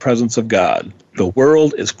evade the presence of God. The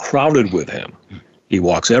world is crowded with him. He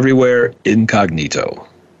walks everywhere incognito."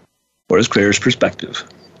 What is Creator's perspective?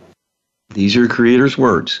 These are Creator's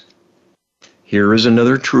words. Here is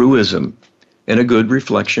another truism and a good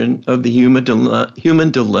reflection of the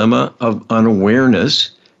human dilemma of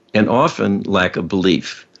unawareness and often lack of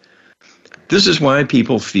belief. This is why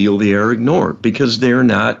people feel they are ignored, because they're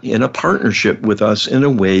not in a partnership with us in a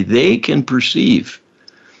way they can perceive,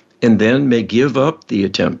 and then may give up the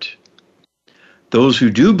attempt. Those who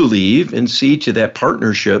do believe and see to that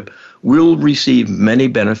partnership will receive many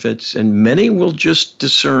benefits, and many will just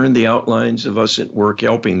discern the outlines of us at work,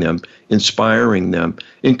 helping them, inspiring them,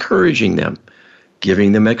 encouraging them,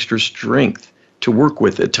 giving them extra strength to work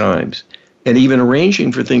with at times, and even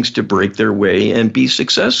arranging for things to break their way and be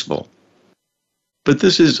successful. But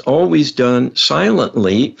this is always done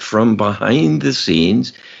silently from behind the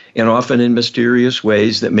scenes, and often in mysterious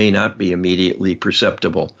ways that may not be immediately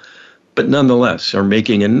perceptible, but nonetheless are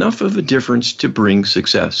making enough of a difference to bring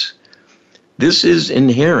success. This is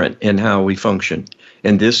inherent in how we function,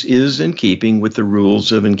 and this is in keeping with the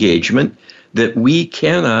rules of engagement that we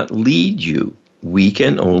cannot lead you. We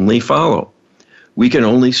can only follow. We can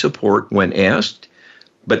only support when asked,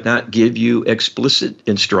 but not give you explicit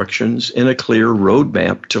instructions and a clear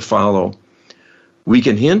roadmap to follow. We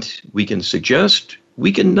can hint, we can suggest,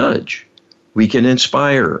 we can nudge, we can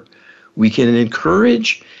inspire, we can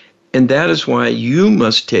encourage, and that is why you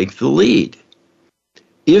must take the lead.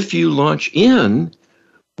 If you launch in,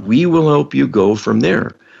 we will help you go from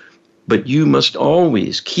there. But you must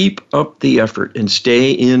always keep up the effort and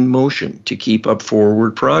stay in motion to keep up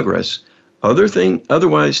forward progress.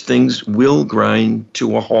 Otherwise, things will grind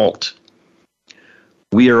to a halt.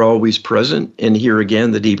 We are always present, and here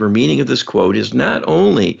again, the deeper meaning of this quote is not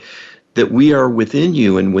only that we are within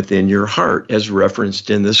you and within your heart, as referenced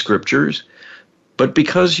in the scriptures, but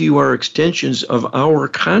because you are extensions of our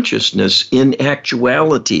consciousness in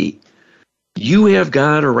actuality. You have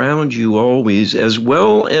God around you always, as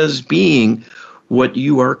well as being what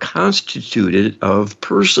you are constituted of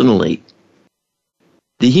personally.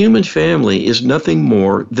 The human family is nothing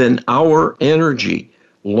more than our energy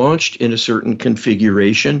launched in a certain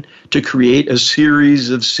configuration to create a series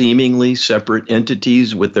of seemingly separate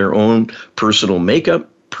entities with their own personal makeup,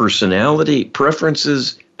 personality,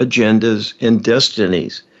 preferences, agendas, and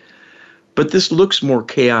destinies. But this looks more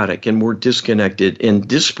chaotic and more disconnected and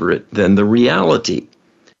disparate than the reality.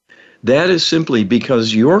 That is simply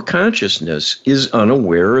because your consciousness is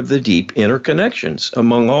unaware of the deep interconnections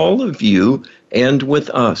among all of you and with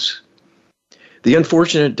us. The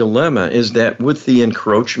unfortunate dilemma is that with the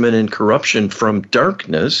encroachment and corruption from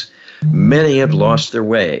darkness, many have lost their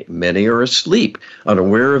way. Many are asleep,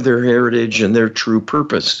 unaware of their heritage and their true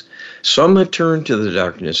purpose. Some have turned to the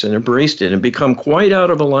darkness and embraced it and become quite out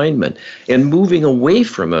of alignment and moving away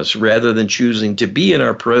from us rather than choosing to be in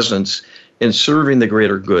our presence and serving the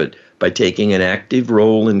greater good by taking an active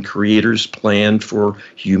role in Creator's plan for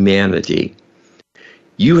humanity.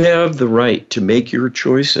 You have the right to make your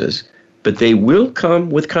choices, but they will come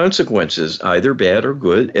with consequences, either bad or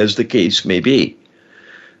good, as the case may be.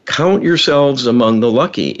 Count yourselves among the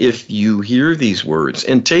lucky if you hear these words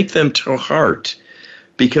and take them to heart,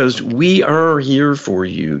 because we are here for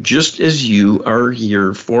you, just as you are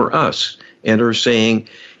here for us, and are saying,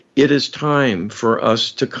 it is time for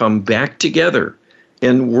us to come back together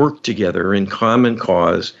and work together in common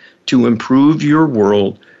cause to improve your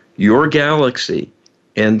world, your galaxy,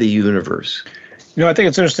 and the universe. You know, I think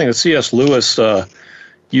it's interesting that C.S. Lewis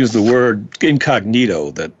used the word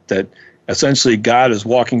incognito, that essentially God is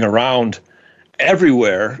walking around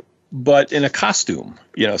everywhere, but in a costume,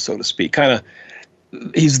 so to speak. Kind of,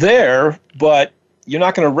 he's there, but you're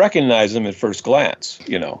not going to recognize him at first glance,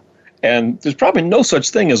 And there's probably no such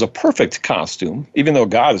thing as a perfect costume, even though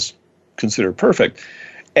God is considered perfect.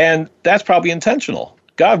 And that's probably intentional.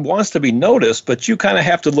 God wants to be noticed, but you kind of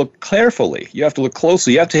have to look carefully. You have to look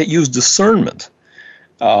closely. You have to use discernment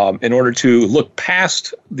in order to look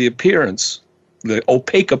past the appearance, the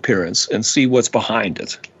opaque appearance, and see what's behind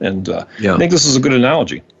it. And I think this is a good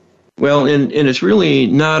analogy. Well, and it's really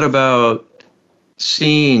not about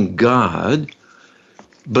seeing God,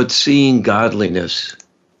 but seeing godliness,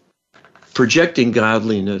 projecting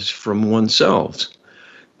godliness from oneself,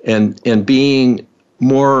 and being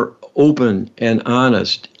more open and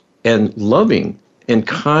honest and loving and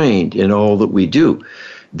kind in all that we do.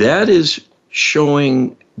 That is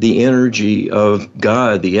showing the energy of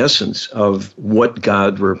God, the essence of what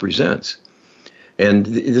God represents. And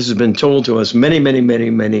this has been told to us many, many, many,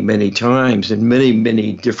 many, many times in many,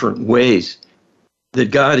 many different ways, that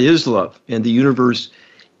God is love and the universe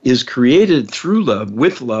is created through love,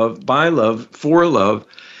 with love, by love, for love,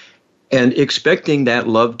 and expecting that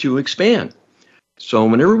love to expand. So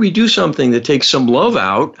whenever we do something that takes some love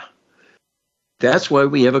out, that's why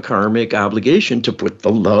we have a karmic obligation to put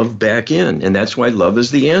the love back in. And that's why love is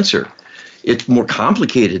the answer. It's more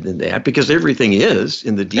complicated than that because everything is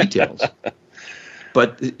in the details.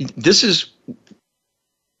 But this is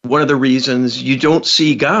one of the reasons you don't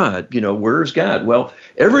see God. Where's God? Well,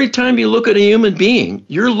 every time you look at a human being,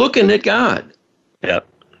 you're looking at God. Yeah.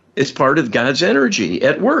 It's part of God's energy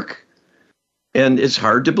at work. And it's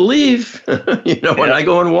hard to believe, when I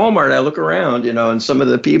go in Walmart, I look around, and some of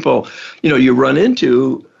the people, you run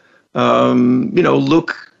into,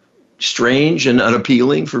 look strange and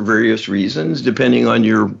unappealing for various reasons, depending on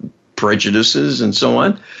your prejudices and so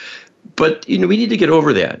on. But, we need to get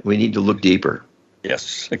over that. We need to look deeper.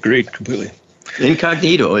 Yes, agreed completely.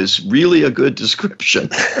 Incognito is really a good description.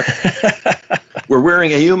 We're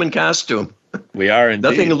wearing a human costume. We are indeed.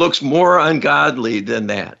 Nothing looks more ungodly than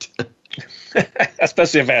that.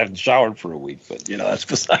 Especially if I haven't showered for a week, but that's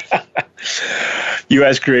beside.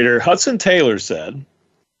 U.S. creator Hudson Taylor said,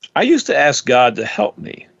 I used to ask God to help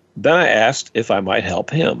me. Then I asked if I might help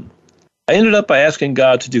him. I ended up by asking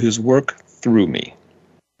God to do his work through me.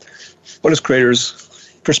 What is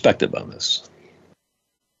creator's perspective on this?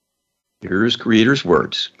 Here's creator's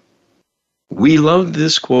words. We love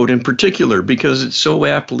this quote in particular because it so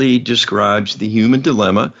aptly describes the human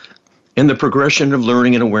dilemma and the progression of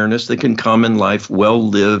learning and awareness that can come in life well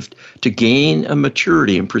lived to gain a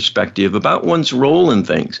maturity and perspective about one's role in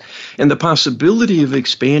things and the possibility of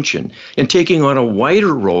expansion and taking on a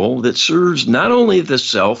wider role that serves not only the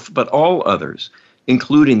self but all others,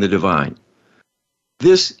 including the divine.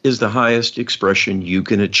 This is the highest expression you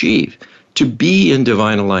can achieve, to be in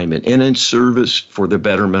divine alignment and in service for the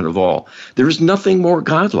betterment of all. There is nothing more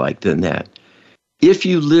godlike than that. If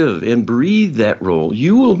you live and breathe that role,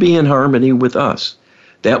 you will be in harmony with us.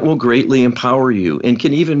 That will greatly empower you and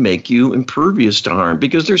can even make you impervious to harm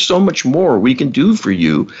because there's so much more we can do for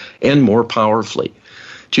you and more powerfully.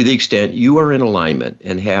 To the extent you are in alignment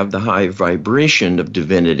and have the high vibration of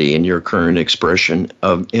divinity in your current expression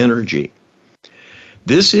of energy.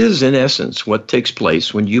 This is, in essence, what takes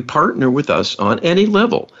place when you partner with us on any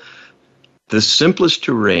level. The simplest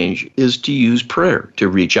to arrange is to use prayer to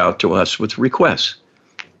reach out to us with requests.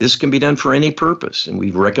 This can be done for any purpose, and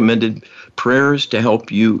we've recommended prayers to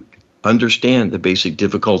help you understand the basic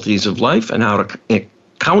difficulties of life and how to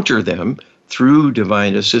counter them through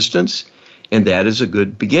divine assistance, and that is a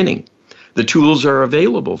good beginning. The tools are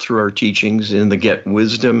available through our teachings in the Get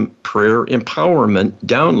Wisdom Prayer Empowerment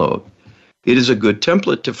download. It is a good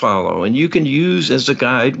template to follow, and you can use as a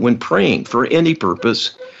guide when praying for any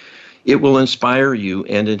purpose. It will inspire you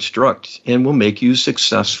and instruct, and will make you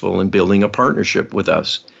successful in building a partnership with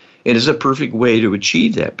us. It is a perfect way to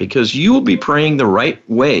achieve that because you will be praying the right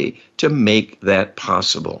way to make that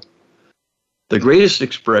possible. The greatest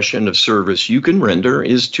expression of service you can render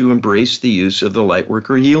is to embrace the use of the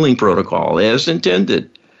Lightworker Healing Protocol as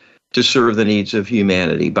intended to serve the needs of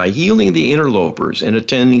humanity by healing the interlopers and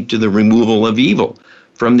attending to the removal of evil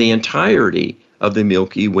from the entirety of the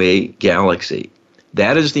Milky Way galaxy.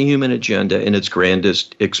 That is the human agenda in its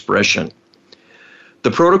grandest expression. The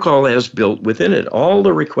protocol has built within it all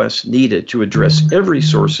the requests needed to address every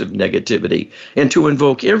source of negativity and to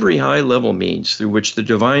invoke every high-level means through which the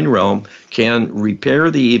divine realm can repair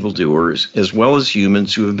the evildoers as well as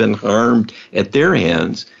humans who have been harmed at their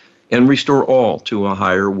hands and restore all to a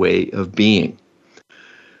higher way of being.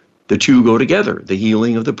 The two go together, the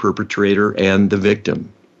healing of the perpetrator and the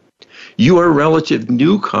victim. You are relative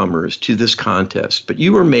newcomers to this contest, but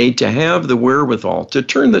you are made to have the wherewithal to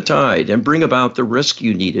turn the tide and bring about the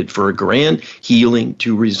rescue needed for a grand healing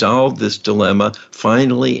to resolve this dilemma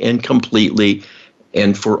finally and completely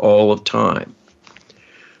and for all of time.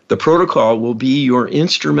 The protocol will be your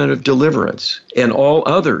instrument of deliverance and all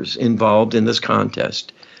others involved in this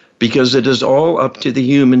contest, because it is all up to the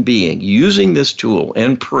human being using this tool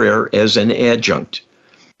and prayer as an adjunct.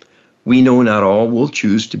 We know not all will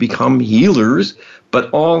choose to become healers, but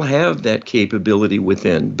all have that capability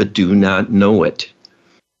within, but do not know it.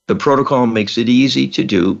 The protocol makes it easy to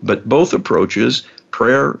do, but both approaches,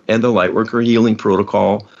 prayer and the Lightworker Healing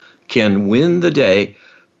Protocol, can win the day,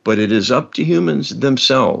 but it is up to humans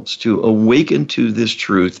themselves to awaken to this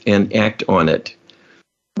truth and act on it.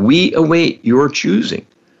 We await your choosing.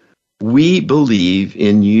 We believe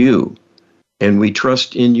in you, and we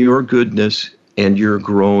trust in your goodness and your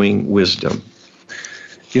growing wisdom.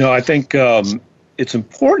 I think it's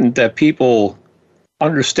important that people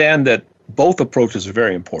understand that both approaches are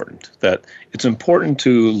very important, that it's important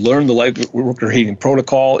to learn the Lightworker Healing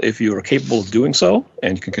Protocol if you are capable of doing so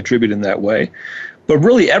and can contribute in that way. But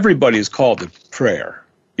really everybody is called to prayer,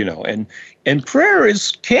 and prayer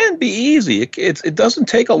can be easy. It doesn't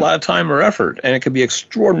take a lot of time or effort, and it can be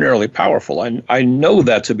extraordinarily powerful. I know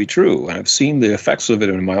that to be true, and I've seen the effects of it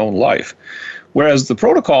in my own life. Whereas the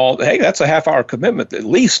protocol, hey, that's a half-hour commitment, at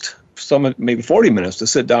least maybe 40 minutes to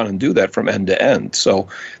sit down and do that from end to end. So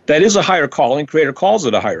that is a higher calling. Creator calls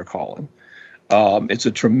it a higher calling. It's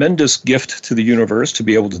a tremendous gift to the universe to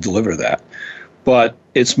be able to deliver that. But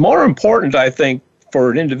it's more important, I think, for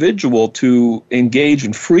an individual to engage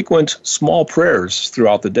in frequent small prayers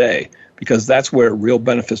throughout the day, because that's where real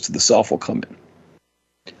benefits to the self will come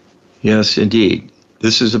in. Yes, indeed.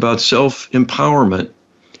 This is about self-empowerment,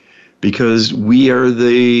 because we are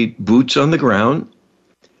the boots on the ground.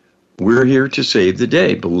 We're here to save the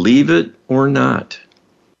day, believe it or not.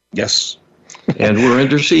 Yes. And we're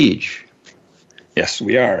under siege. Yes,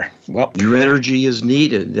 we are. Well, your energy is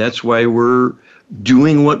needed. That's why we're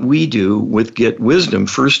doing what we do with Get Wisdom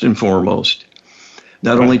first and foremost.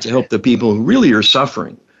 Not only to help the people who really are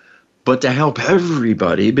suffering, but to help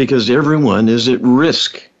everybody, because everyone is at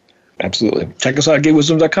risk. Absolutely. Check us out at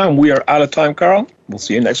getwisdom.com. We are out of time, Carl. We'll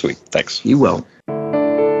see you next week. Thanks. You will.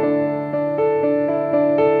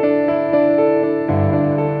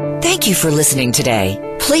 Thank you for listening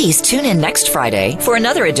today. Please tune in next Friday for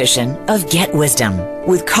another edition of Get Wisdom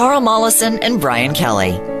with Carl Mollison and Brian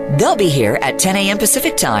Kelly. They'll be here at 10 a.m.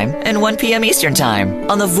 Pacific Time and 1 p.m. Eastern Time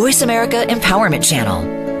on the Voice America Empowerment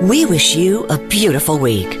Channel. We wish you a beautiful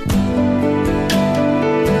week.